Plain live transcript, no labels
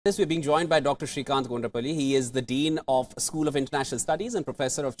We're being joined by Dr. Srikanth Kondapalli. He is the Dean of School of International Studies and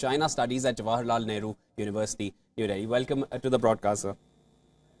Professor of China Studies at Jawaharlal Nehru University, New Delhi. Welcome to the broadcast, sir.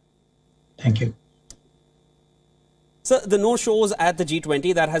 Thank you. Sir, the no-shows at the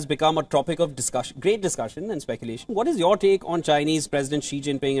G20, that has become a topic of discussion, great discussion and speculation. What is your take on Chinese President Xi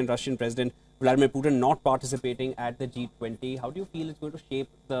Jinping and Russian President Vladimir Putin not participating at the G20? How do you feel it's going to shape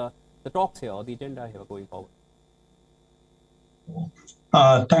the talks here or the agenda here going forward?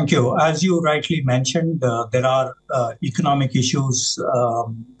 Thank you. As you rightly mentioned, there are economic issues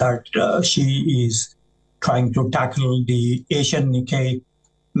that she is trying to tackle. The Asian Nikkei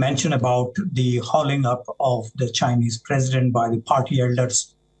mentioned about the hauling up of the Chinese president by the party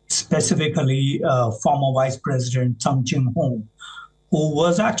elders, specifically former Vice President Tsang Ching-hung, who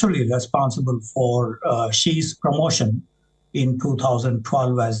was actually responsible for Xi's promotion in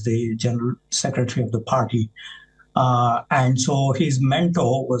 2012 as the General Secretary of the party. And so his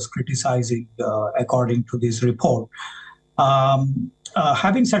mentor was criticizing, according to this report.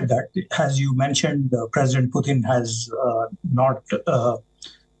 Having said that, as you mentioned, President Putin has not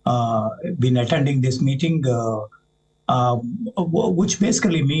been attending this meeting, which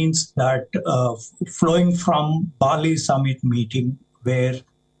basically means that flowing from Bali summit meeting, where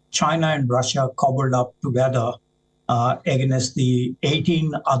China and Russia cobbled up together against the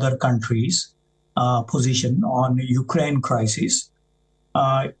 18 other countries, position on Ukraine crisis,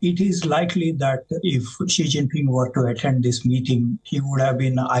 it is likely that if Xi Jinping were to attend this meeting, he would have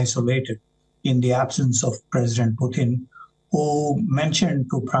been isolated in the absence of President Putin, who mentioned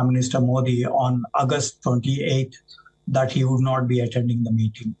to Prime Minister Modi on August 28th that he would not be attending the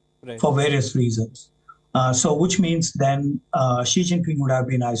meeting for various reasons. So which means then Xi Jinping would have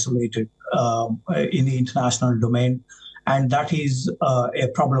been isolated in the international domain. And that is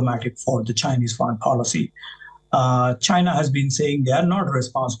problematic for the Chinese foreign policy. China has been saying they are not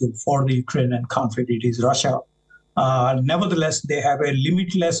responsible for the Ukrainian conflict. It is Russia. Nevertheless, they have a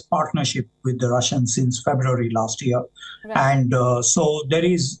limitless partnership with the Russians since February last year. Right. And so there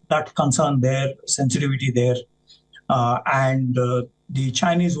is that concern there, sensitivity there. And the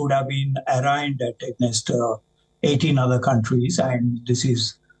Chinese would have been arraigned against 18 other countries. And this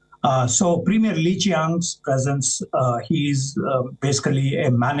is so Premier Li Qiang's presence, he is basically a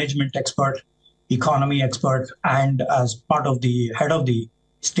management expert, economy expert, and as part of the head of the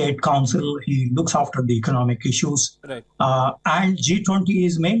State Council, he looks after the economic issues. Right. And G20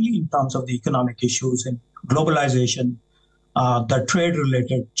 is mainly in terms of the economic issues and globalization, the trade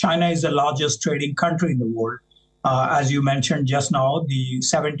related. China is the largest trading country in the world. As you mentioned just now, the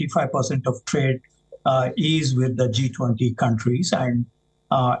 75% of trade is with the G20 countries, and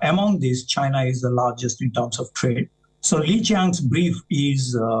among these, China is the largest in terms of trade. So Li Qiang's brief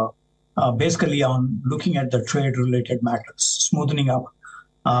is basically on looking at the trade-related matters, smoothing up.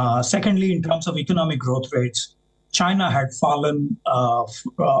 Secondly, in terms of economic growth rates, China had fallen up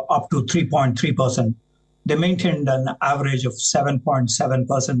to 3.3%. They maintained an average of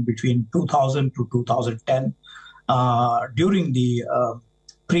 7.7% between 2000 to 2010. During the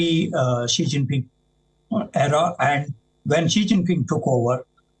pre-Xi Jinping era, and when Xi Jinping took over,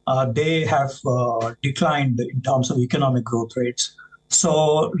 they have declined in terms of economic growth rates.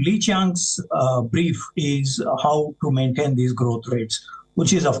 So Li Qiang's brief is how to maintain these growth rates,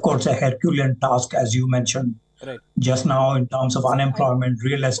 which is, of course, a Herculean task, as you mentioned just now, in terms of unemployment,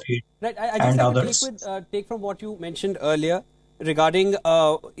 real estate, and others. Take from what you mentioned earlier regarding,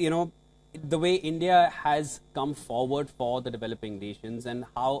 the way India has come forward for the developing nations, and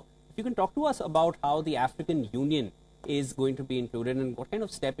how, if you can talk to us about how the African Union is going to be included and what kind of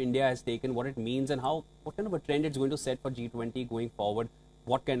step India has taken, what it means, and what kind of a trend it's going to set for G20 going forward,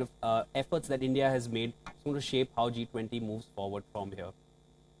 what kind of efforts that India has made is going to shape how G20 moves forward from here.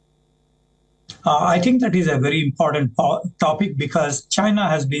 I think that is a very important topic, because China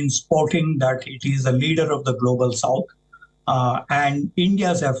has been sporting that it is the leader of the global South, and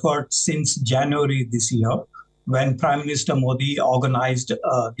India's efforts since January this year, when Prime Minister Modi organized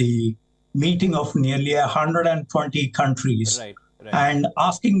the meeting of nearly 120 countries, and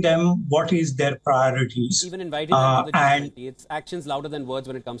asking them what is their priorities. Even inviting them to the G20. It's actions louder than words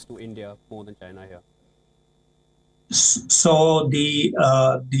when it comes to India, more than China here. So he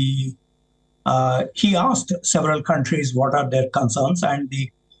asked several countries what are their concerns, and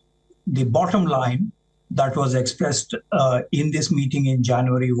the bottom line that was expressed in this meeting in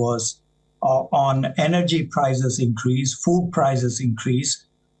January was on energy prices increase, food prices increase,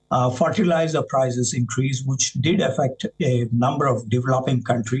 fertilizer prices increase, which did affect a number of developing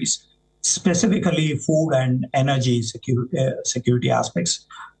countries, specifically food and energy security aspects.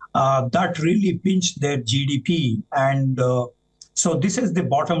 That really pinched their GDP, and So this is the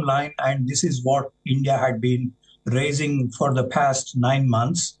bottom line, and this is what India had been raising for the past 9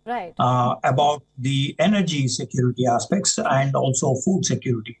 months Right. About the energy security aspects and also food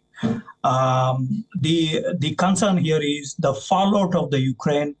security. The concern here is the fallout of the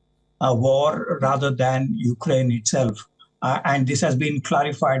Ukraine war rather than Ukraine itself. And this has been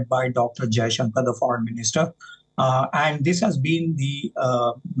clarified by Dr. Jaishankar, the foreign minister. And this has been the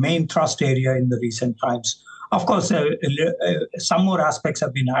main thrust area in the recent times. Of course, some more aspects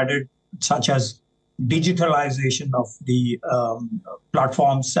have been added, such as digitalization of the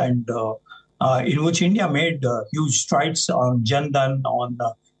platforms, and in which India made huge strides on Jandan, on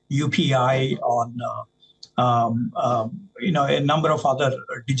UPI, on a number of other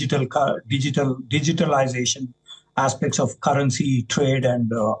digitalization aspects of currency, trade,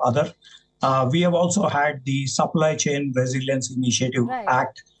 and other. We have also had the Supply Chain Resilience Initiative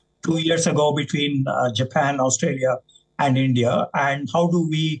Act 2 years ago between Japan, Australia, and India. And how do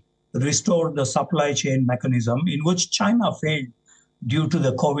we restore the supply chain mechanism in which China failed due to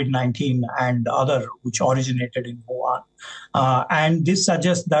the COVID-19 and other, which originated in Wuhan. And this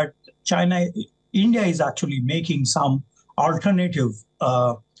suggests that India is actually making some alternative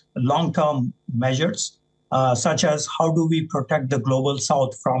long-term measures, such as how do we protect the global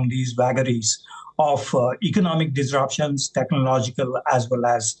south from these vagaries of economic disruptions, technological, as well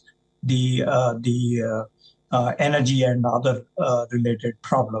as the energy and other related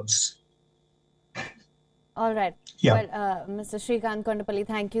problems. All right. Yeah. Well, Mr. Srikanth Kondapalli,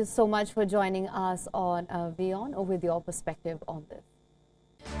 thank you so much for joining us on WION with your perspective on this.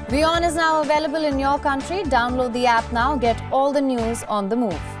 WION is now available in your country. Download the app now. Get all the news on the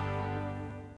move.